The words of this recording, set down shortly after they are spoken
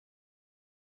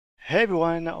Hey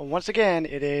everyone, once again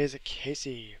it is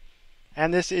Casey,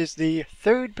 and this is the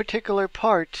third particular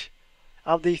part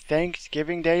of the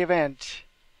Thanksgiving Day event.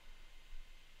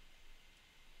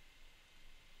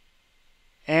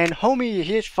 And homie,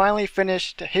 he has finally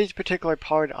finished his particular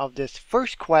part of this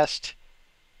first quest,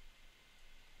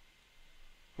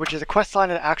 which is a quest line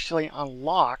that actually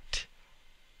unlocked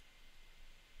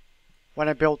when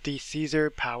I built the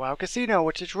Caesar Pow-WoW Casino,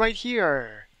 which is right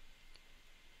here.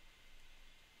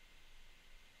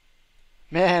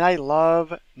 Man, I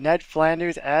love Ned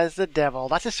Flanders as the devil.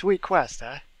 That's a sweet quest,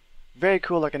 huh? Very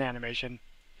cool looking animation.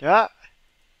 Yeah.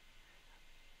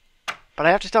 But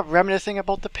I have to stop reminiscing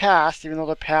about the past, even though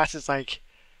the past is like,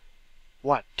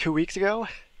 what, 2 weeks ago?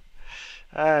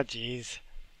 Ah, jeez.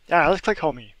 Alright, let's click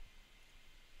homie.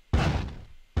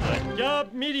 A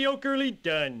job mediocrely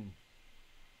done.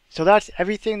 So that's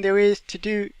everything there is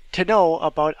to know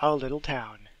about our little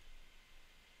town.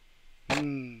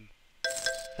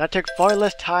 That took far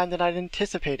less time than I'd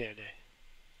anticipated.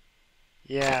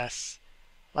 Yes.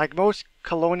 Like most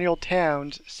colonial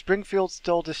towns, Springfield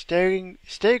stole the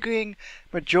staggering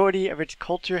majority of its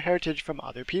culture heritage from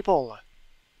other people.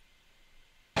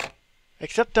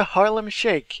 Except the Harlem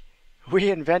Shake.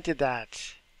 We invented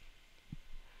that.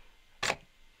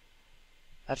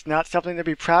 That's not something to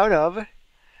be proud of,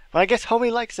 but I guess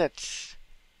homie likes it.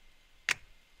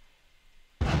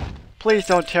 Please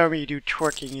don't tell me you do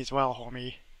twerking as well,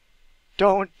 homie.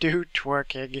 Don't do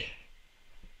twerking.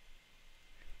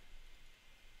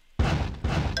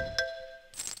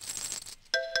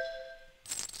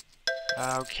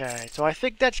 Okay, so I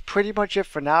think that's pretty much it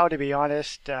for now, to be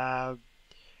honest.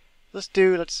 Let's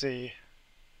see.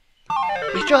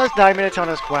 He still has 9 minutes on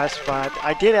his quest, but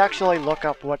I did actually look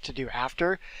up what to do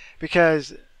after,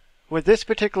 because with this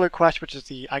particular quest, which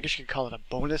is I guess you could call it a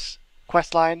bonus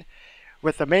quest line,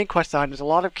 with the main quest line, there's a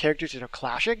lot of characters that are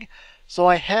clashing, so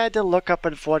I had to look up,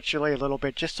 unfortunately, a little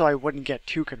bit just so I wouldn't get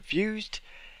too confused,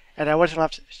 and I wasn't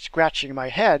left scratching my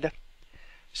head.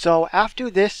 So after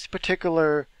this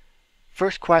particular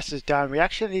first quest is done, we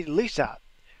actually need Lisa,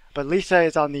 but Lisa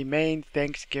is on the main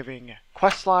Thanksgiving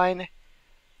quest line,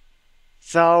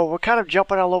 so we're kind of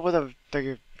jumping all over the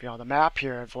map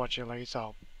here, unfortunately.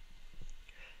 So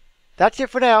that's it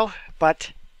for now,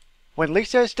 but when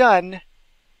Lisa is done,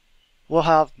 we'll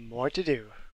have more to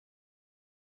do.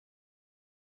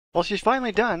 Well, she's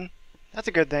finally done. That's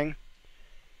a good thing.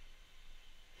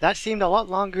 That seemed a lot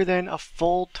longer than a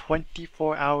full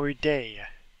 24-hour day.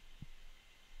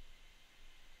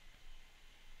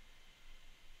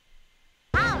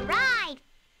 All right.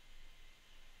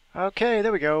 Okay,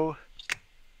 there we go.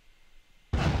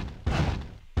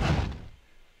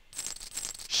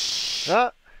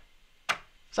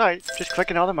 Sorry, just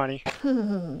clicking all the money.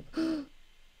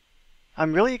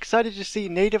 I'm really excited to see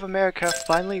Native America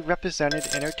finally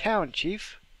represented in our town,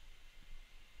 Chief.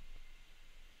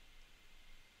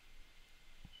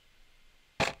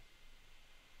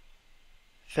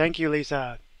 Thank you,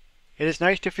 Lisa. It is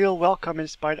nice to feel welcome in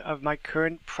spite of my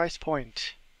current price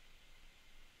point.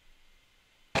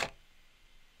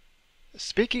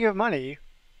 Speaking of money,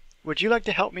 would you like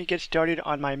to help me get started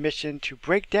on my mission to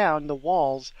break down the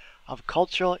walls of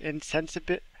cultural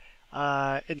insensitivity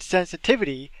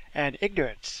and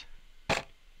ignorance?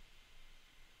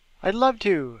 I'd love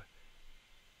to.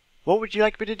 What would you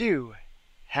like me to do?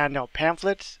 Hand out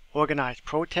pamphlets? Organize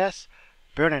protests?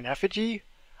 Burn an effigy?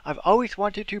 I've always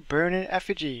wanted to burn an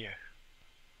effigy.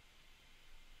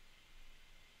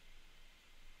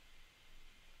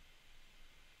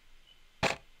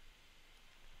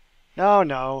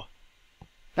 No.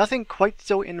 Nothing quite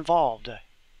so involved.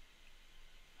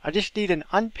 I just need an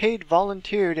unpaid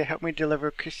volunteer to help me deliver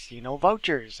casino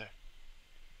vouchers.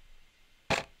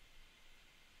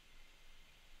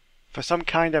 For some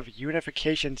kind of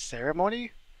unification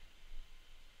ceremony?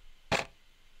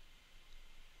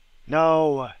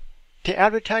 No, to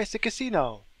advertise the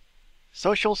casino.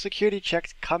 Social security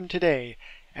checks come today,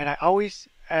 and I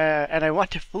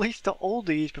want to fleece the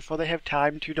oldies before they have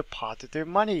time to deposit their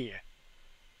money.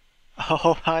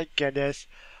 Oh my goodness,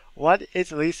 what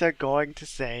is Lisa going to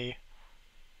say?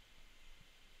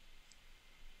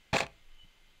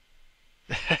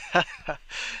 That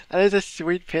is a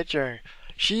sweet picture.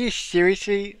 She is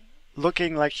seriously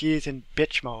looking like she is in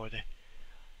bitch mode.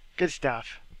 Good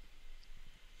stuff.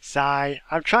 Sigh,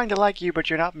 I'm trying to like you, but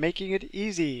you're not making it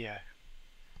easy.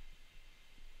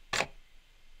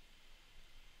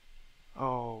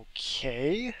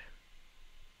 Okay.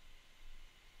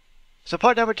 So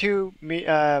part number 2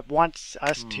 wants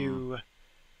us to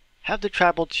have the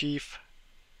tribal chief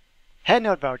hand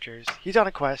out vouchers. He's on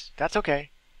a quest. That's okay.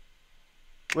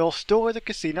 We'll store the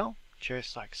casino,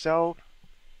 just like so.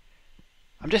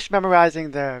 I'm just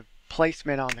memorizing the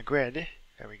placement on the grid.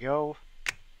 There we go.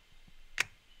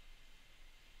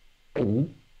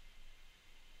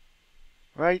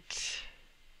 Right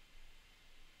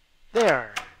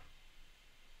there.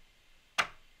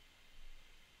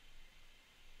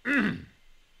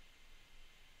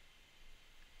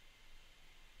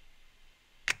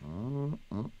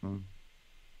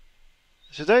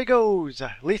 So there he goes.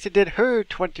 Lisa did her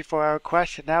 24-hour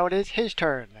quest, and now it is his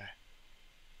turn.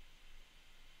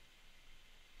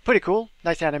 Pretty cool.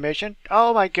 Nice animation.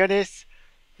 Oh my goodness.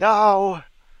 No!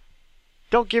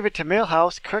 Don't give it to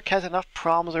Millhouse. Kirk has enough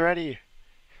problems already.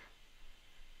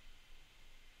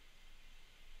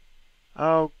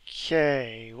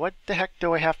 Okay, what the heck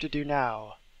do I have to do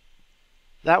now?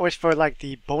 That was for like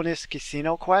the bonus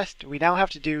casino quest. We now have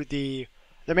to do the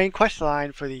main quest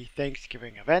line for the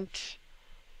Thanksgiving event.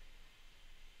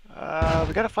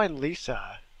 We gotta find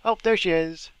Lisa. Oh, there she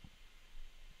is.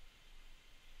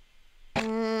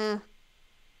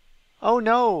 Oh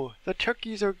no, the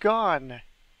turkeys are gone.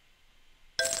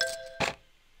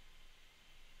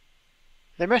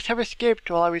 They must have escaped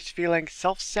while I was feeling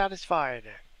self-satisfied.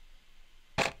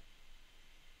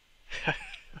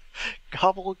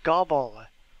 Gobble gobble.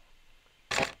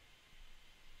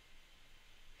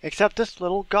 Except this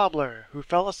little gobbler, who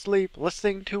fell asleep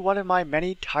listening to one of my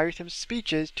many tiresome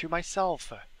speeches to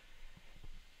myself.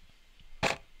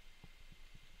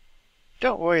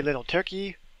 Don't worry, little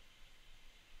turkey.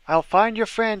 I'll find your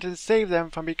friends and save them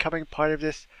from becoming part of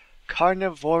this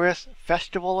carnivorous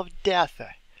festival of death.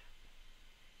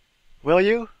 Will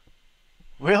you?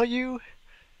 Will you?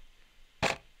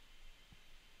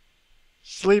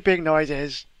 Sleeping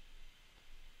noises.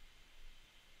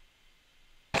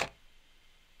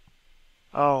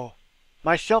 Oh,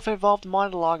 my self-involved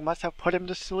monologue must have put him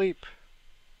to sleep.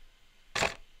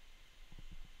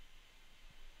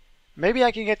 Maybe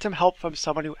I can get some help from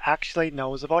someone who actually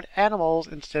knows about animals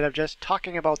instead of just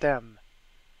talking about them.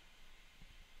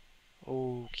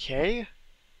 Okay.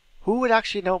 Who would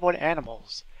actually know about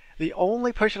animals? The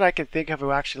only person I can think of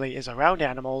who actually is around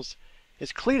animals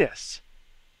is Cletus.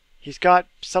 He's got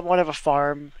somewhat of a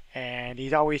farm, and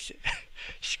he's always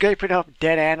scraping up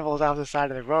dead animals off the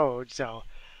side of the road, so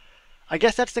I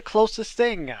guess that's the closest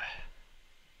thing.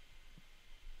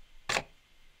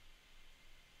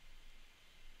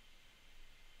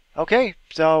 Okay,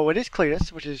 so it is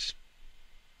Cletus, which is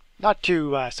not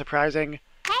too surprising.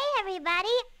 Hey, everybody.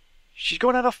 She's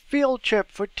going on a field trip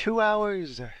for 2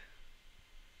 hours.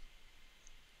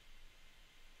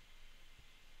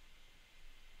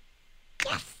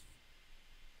 Yes.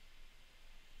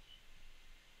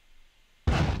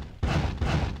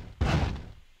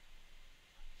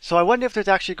 So I wonder if there's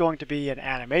actually going to be an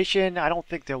animation. I don't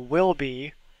think there will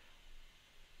be.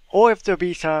 Or if there'll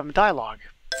be some dialogue.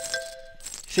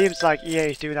 Seems like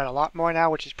EA is doing that a lot more now,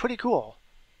 which is pretty cool.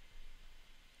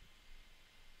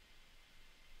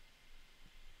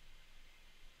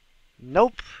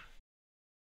 Nope.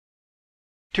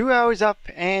 2 hours up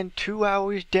and 2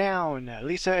 hours down.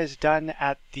 Lisa is done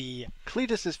at the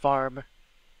Cletus's farm.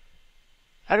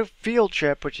 At a field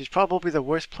trip, which is probably the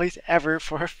worst place ever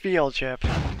for a field trip.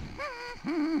 All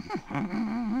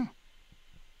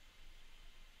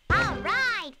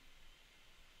right.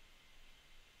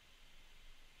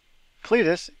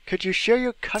 Cletus, could you share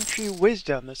your country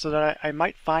wisdom so that I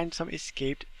might find some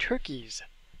escaped turkeys?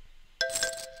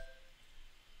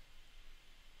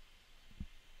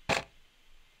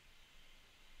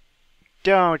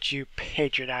 Don't you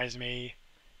patronize me.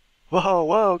 Whoa,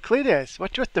 whoa, Cletus,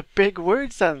 what's with the big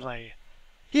words suddenly?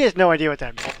 He has no idea what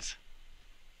that means.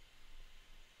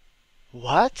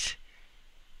 What?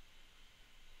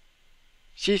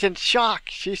 She's in shock.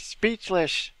 She's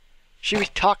speechless. She was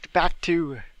talked back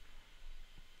to.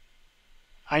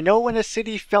 I know when a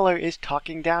city feller is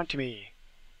talking down to me.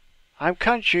 I'm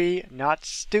country, not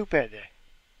stupid.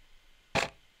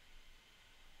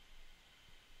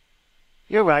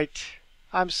 You're right.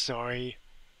 I'm sorry.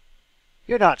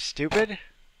 You're not stupid.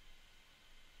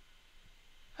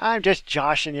 I'm just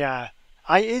joshing ya.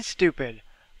 I is stupid.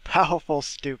 Powerful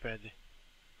stupid.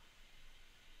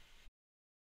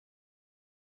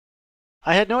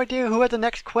 I had no idea who had the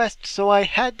next quest, so I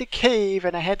had to cave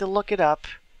and I had to look it up.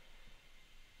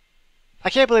 I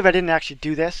can't believe I didn't actually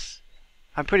do this.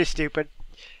 I'm pretty stupid.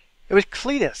 It was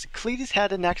Cletus. Cletus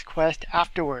had the next quest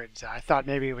afterwards. I thought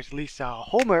maybe it was Lisa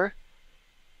Homer.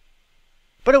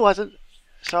 But it wasn't.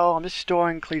 So I'm just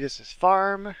storing Cletus's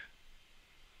farm.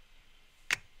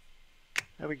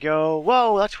 There we go.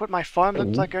 Whoa, that's what my farm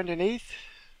looks like underneath.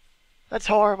 That's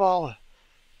horrible.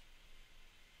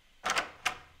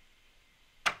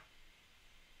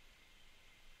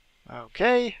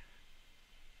 Okay.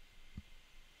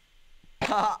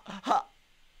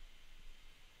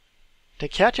 To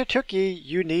catch a turkey,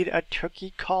 you need a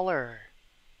turkey collar.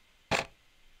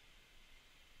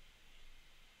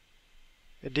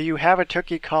 Do you have a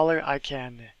turkey collar I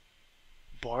can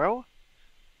borrow?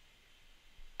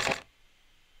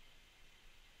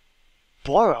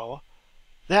 Borrow?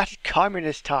 That's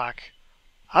communist talk.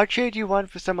 I'll trade you one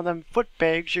for some of them foot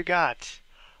bags you got.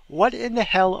 What in the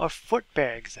hell are foot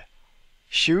bags?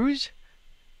 Shoes?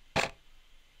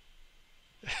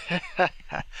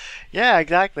 Yeah,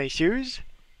 exactly. Shoes?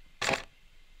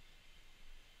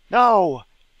 No!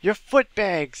 Your foot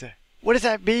bags! What does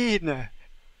that mean?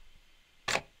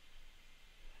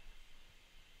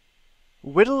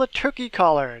 Whittle a turkey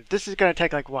collar. This is gonna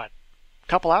take like what?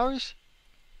 Couple hours?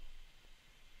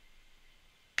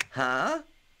 Huh?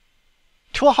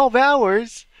 12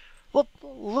 hours? Well,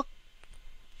 look.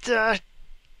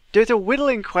 There's a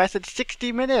whittling quest in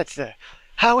 60 minutes.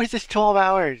 How is this 12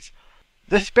 hours?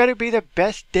 This better be the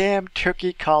best damn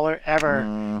turkey collar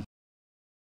ever.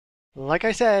 Like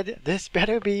I said, this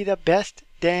better be the best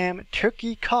damn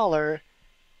turkey collar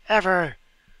ever.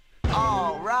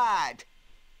 All right.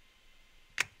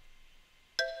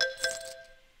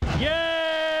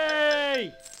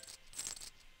 Yay!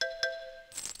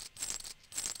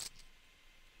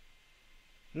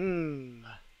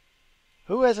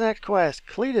 Who has the next quest?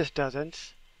 Cletus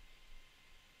doesn't.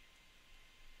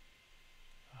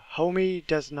 Homie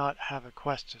does not have a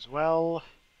quest as well.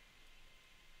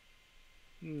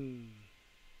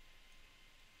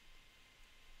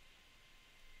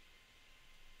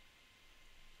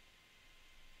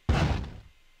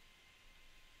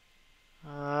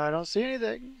 I don't see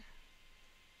anything.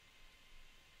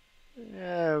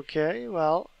 Okay,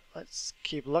 well, let's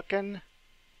keep looking.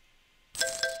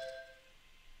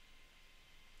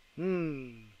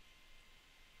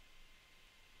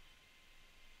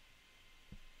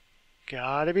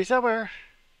 Gotta be somewhere.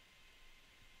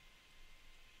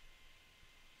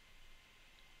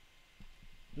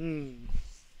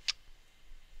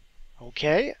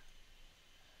 Okay.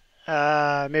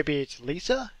 Maybe it's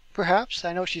Lisa, perhaps?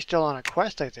 I know she's still on a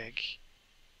quest, I think.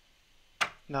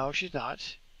 No, she's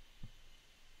not.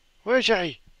 Where is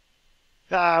she?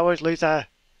 Where's Lisa?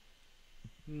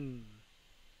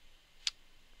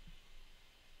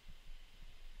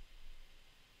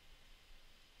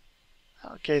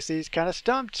 Okay, so he's kind of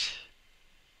stumped.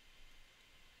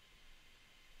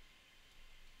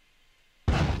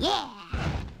 Yeah.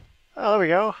 Oh, there we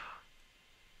go.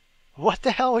 What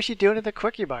the hell was she doing at the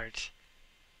Quickie Mart?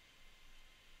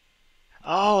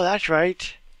 Oh, that's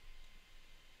right.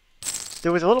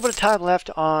 There was a little bit of time left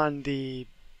on the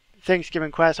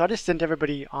Thanksgiving quest, so I just sent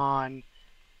everybody on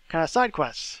kind of side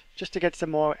quests just to get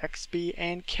some more XP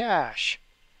and cash.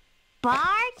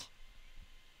 Bart?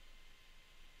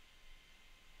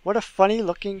 What a funny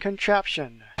looking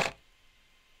contraption.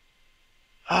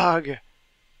 Ugh.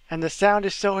 And the sound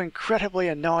is so incredibly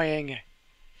annoying.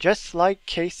 Just like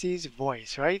Casey's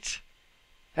voice, right?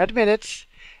 Admit it,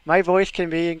 my voice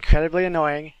can be incredibly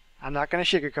annoying. I'm not going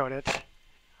to sugarcoat it.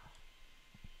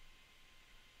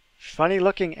 Funny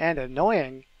looking and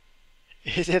annoying?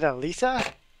 Is it a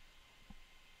Lisa?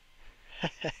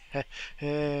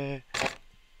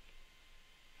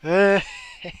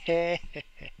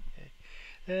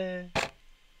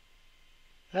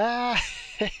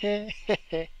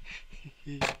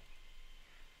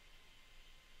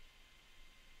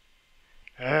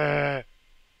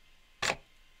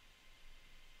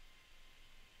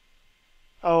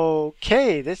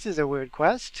 Okay, this is a weird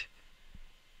quest.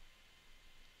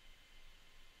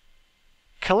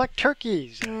 Collect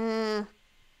turkeys. For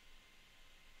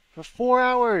 4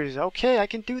 hours. Okay, I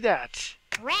can do that.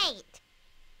 Great.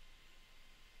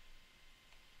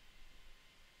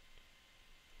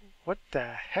 What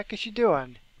the heck is she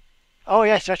doing? Oh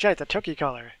yes, that's right, the turkey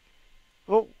collar.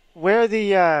 Well, where are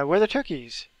the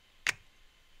turkeys?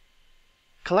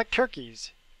 Collect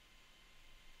turkeys.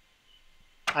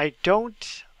 I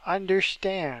don't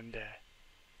understand.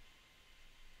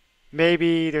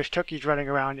 Maybe there's turkeys running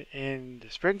around in the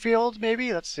Springfield,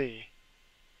 maybe? Let's see.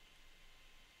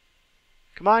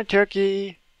 Come on,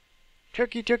 turkey.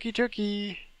 Turkey, turkey,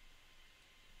 turkey.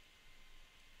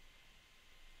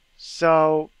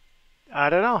 So, I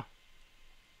don't know.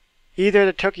 Either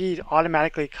the turkeys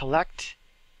automatically collect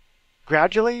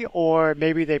gradually, or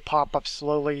maybe they pop up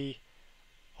slowly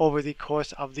over the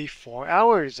course of the 4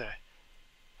 hours.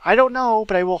 I don't know,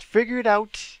 but I will figure it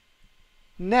out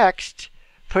next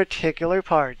particular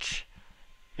part.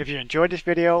 If you enjoyed this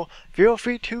video, feel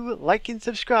free to like and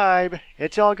subscribe.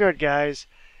 It's all good, guys.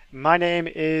 My name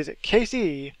is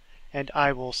KC, and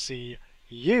I will see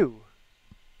you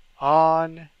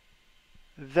on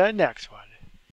the next one.